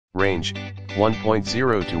Range, 1.0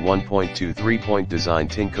 to 1.23 point design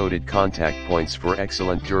tin-coated contact points for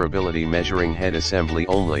excellent durability measuring head assembly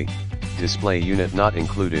only, display unit not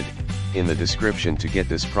included. In the description to get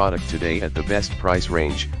this product today at the best price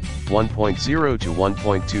range, 1.0 to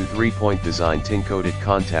 1.23 point design tin-coated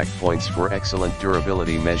contact points for excellent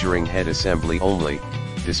durability measuring head assembly only,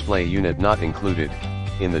 display unit not included.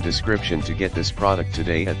 In the description to get this product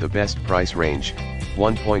today at the best price range,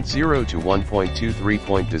 1.0 to 1.23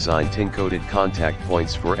 point design tin-coated contact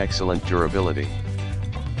points for excellent durability.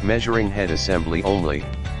 Measuring head assembly only,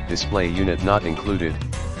 display unit not included.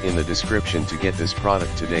 In the description to get this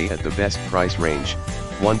product today at the best price range,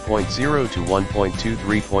 1.0 to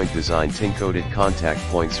 1.23 point design tin-coated contact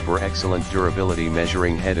points for excellent durability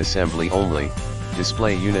measuring head assembly only,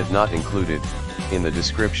 display unit not included. In the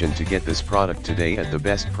description to get this product today at the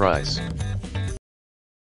best price.